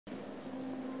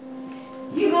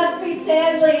You must be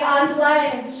Stanley and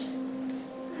Blanche.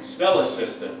 Stella's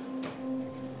sister.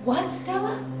 What,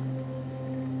 Stella?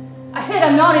 I said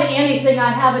I'm not in anything. I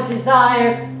have a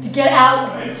desire to get out.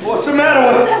 What's the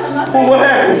matter with Stella, it? What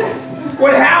happened?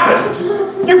 What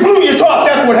happened? You blew your top,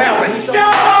 that's what happened. Stella!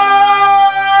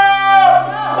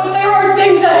 But there are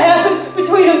things that happen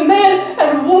between a man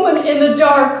and a woman in the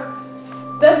dark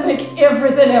that make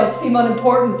everything else seem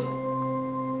unimportant.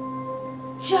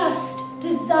 Just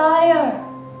desire.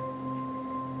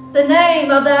 The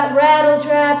name of that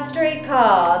rattletrap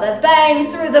streetcar that bangs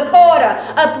through the corner,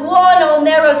 up one old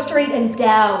narrow street and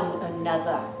down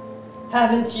another.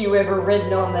 Haven't you ever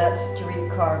ridden on that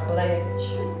streetcar, Blanche?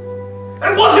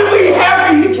 And wasn't we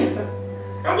happy together?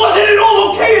 And wasn't it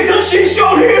all okay until she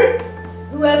showed here?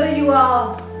 Whoever you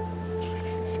are,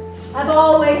 I've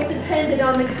always depended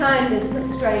on the kindness of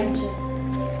strangers.